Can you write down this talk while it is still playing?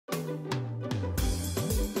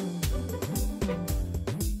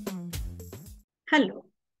Hello,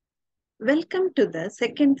 welcome to the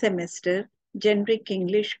second semester Generic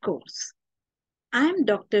English course. I am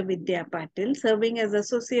Dr. Vidya Patil, serving as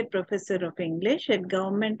Associate Professor of English at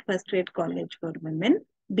Government First Grade College for Women,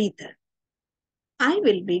 Bidar. I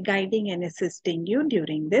will be guiding and assisting you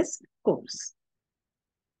during this course.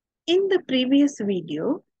 In the previous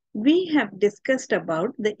video, we have discussed about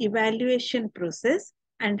the evaluation process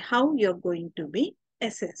and how you're going to be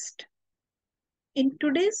assessed. In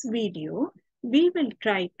today's video, we will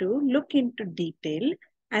try to look into detail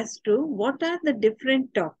as to what are the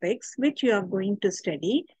different topics which you are going to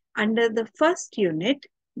study under the first unit,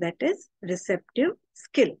 that is receptive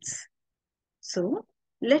skills. So,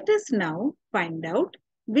 let us now find out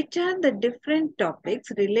which are the different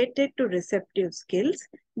topics related to receptive skills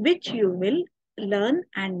which you will learn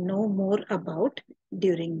and know more about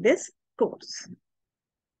during this course.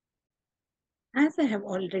 As I have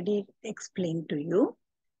already explained to you,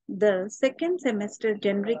 the second semester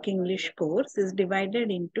generic English course is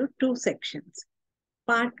divided into two sections.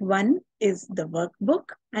 Part 1 is the workbook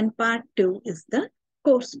and part 2 is the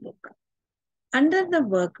course book. Under the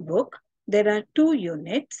workbook, there are two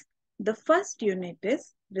units. The first unit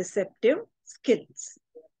is receptive skills.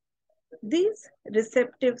 These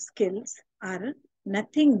receptive skills are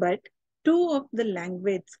nothing but two of the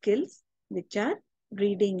language skills, which are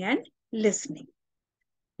reading and listening.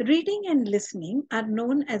 Reading and listening are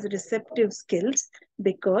known as receptive skills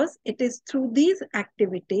because it is through these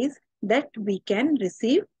activities that we can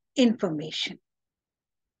receive information.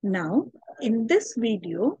 Now, in this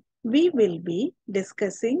video, we will be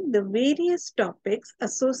discussing the various topics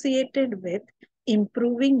associated with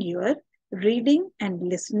improving your reading and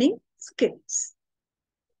listening skills.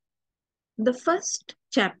 The first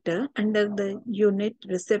chapter under the unit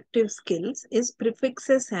receptive skills is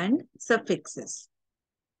prefixes and suffixes.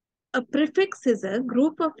 A prefix is a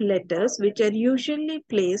group of letters which are usually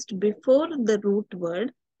placed before the root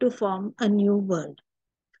word to form a new word.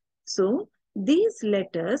 So, these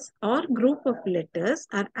letters or group of letters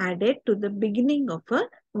are added to the beginning of a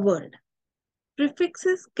word.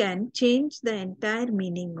 Prefixes can change the entire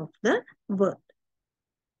meaning of the word.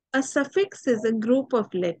 A suffix is a group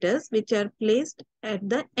of letters which are placed at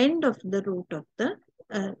the end of the root of the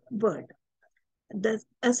word.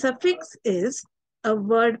 A suffix is a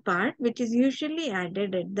word part which is usually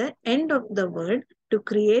added at the end of the word to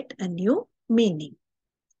create a new meaning.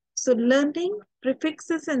 So learning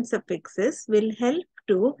prefixes and suffixes will help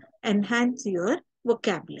to enhance your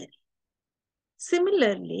vocabulary.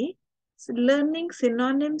 Similarly, learning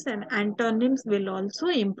synonyms and antonyms will also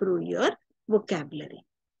improve your vocabulary.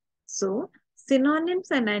 So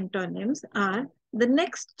synonyms and antonyms are the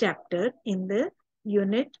next chapter in the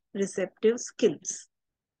unit receptive skills.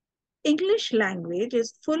 English language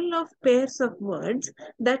is full of pairs of words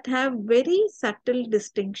that have very subtle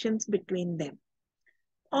distinctions between them.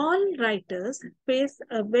 All writers face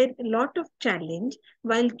a lot of challenge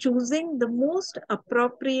while choosing the most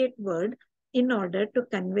appropriate word in order to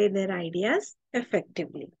convey their ideas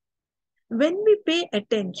effectively. When we pay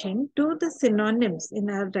attention to the synonyms in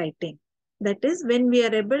our writing, that is, when we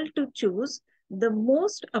are able to choose the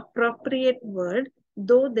most appropriate word,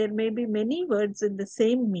 though there may be many words with the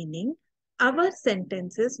same meaning, our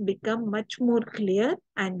sentences become much more clear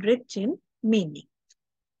and rich in meaning.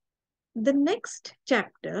 The next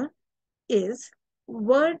chapter is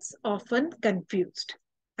words often confused.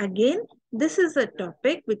 Again, this is a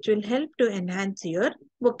topic which will help to enhance your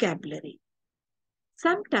vocabulary.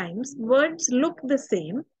 Sometimes words look the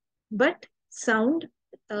same but sound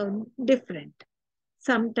different.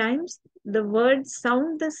 Sometimes the words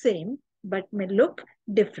sound the same but may look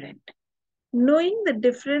different. Knowing the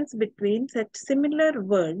difference between such similar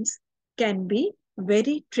words can be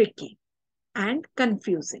very tricky and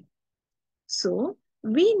confusing. So,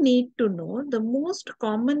 we need to know the most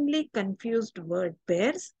commonly confused word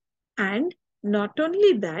pairs, and not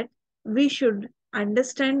only that, we should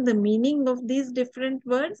understand the meaning of these different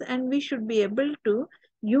words and we should be able to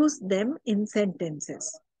use them in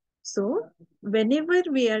sentences. So, whenever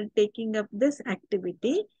we are taking up this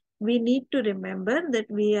activity, we need to remember that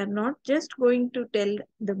we are not just going to tell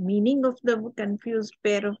the meaning of the confused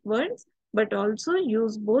pair of words, but also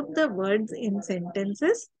use both the words in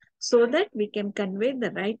sentences so that we can convey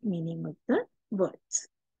the right meaning of the words.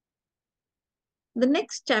 The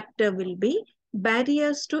next chapter will be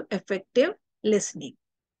barriers to effective listening.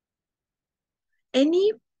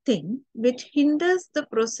 Anything which hinders the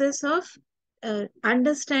process of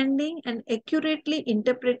understanding and accurately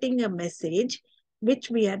interpreting a message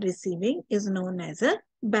which we are receiving is known as a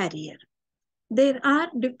barrier. There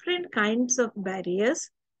are different kinds of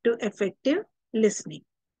barriers to effective listening.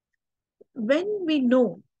 when we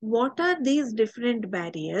know what are these different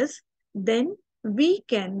barriers, then we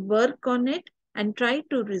can work on it and try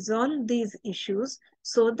to resolve these issues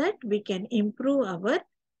so that we can improve our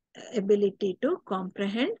ability to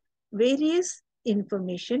comprehend various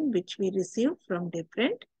information which we receive from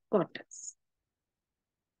different quarters.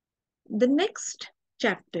 The next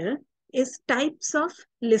chapter is types of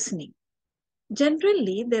listening.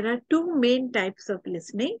 Generally, there are two main types of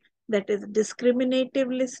listening, that is discriminative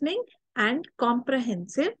listening and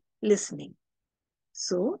comprehensive listening.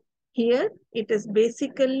 So, here it is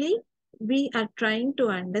basically we are trying to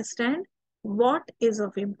understand what is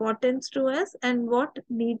of importance to us and what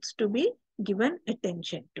needs to be given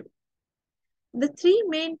attention to. The three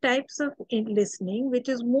main types of listening, which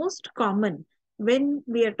is most common when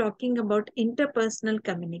we are talking about interpersonal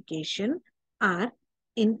communication, are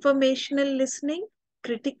informational listening,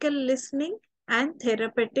 critical listening, and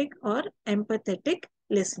therapeutic or empathetic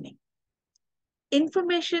listening.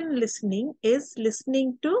 Information listening is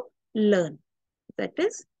listening to learn, that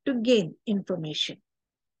is, to gain information.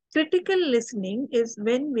 Critical listening is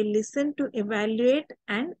when we listen to evaluate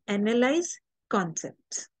and analyze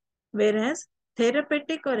concepts, whereas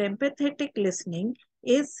therapeutic or empathetic listening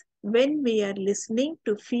is when we are listening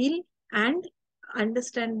to feel and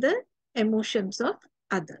understand the emotions of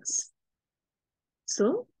others.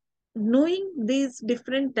 So, knowing these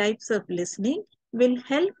different types of listening will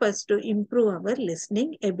help us to improve our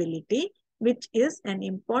listening ability, which is an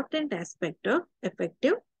important aspect of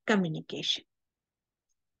effective communication.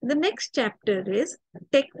 The next chapter is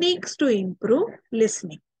techniques to improve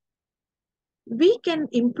listening. We can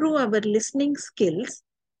improve our listening skills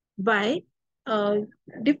by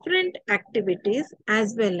different activities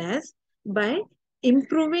as well as by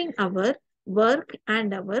improving our work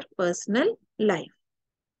and our personal life.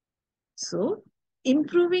 So,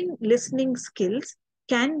 improving listening skills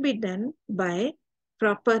can be done by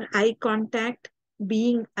proper eye contact,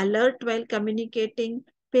 being alert while communicating,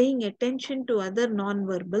 paying attention to other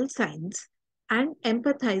non-verbal signs, and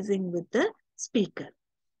empathizing with the speaker.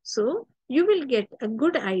 So, you will get a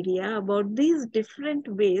good idea about these different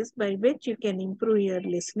ways by which you can improve your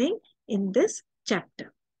listening in this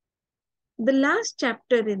chapter. The last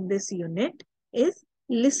chapter in this unit is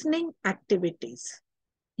listening activities.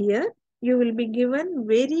 Here, you will be given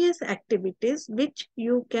various activities which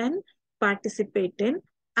you can participate in,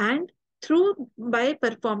 and by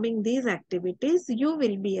performing these activities, you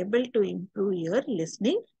will be able to improve your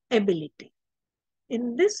listening ability.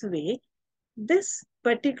 In this way, this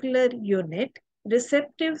particular unit,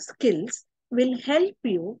 receptive skills, will help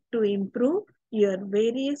you to improve your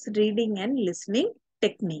various reading and listening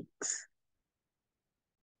techniques.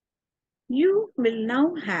 You will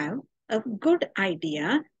now have a good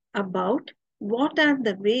idea about what are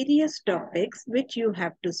the various topics which you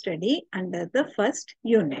have to study under the first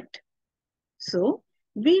unit. So,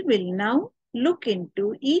 we will now look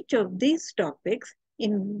into each of these topics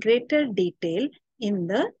in greater detail in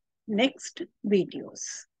the next videos.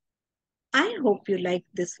 I hope you like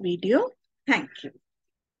this video. Thank you.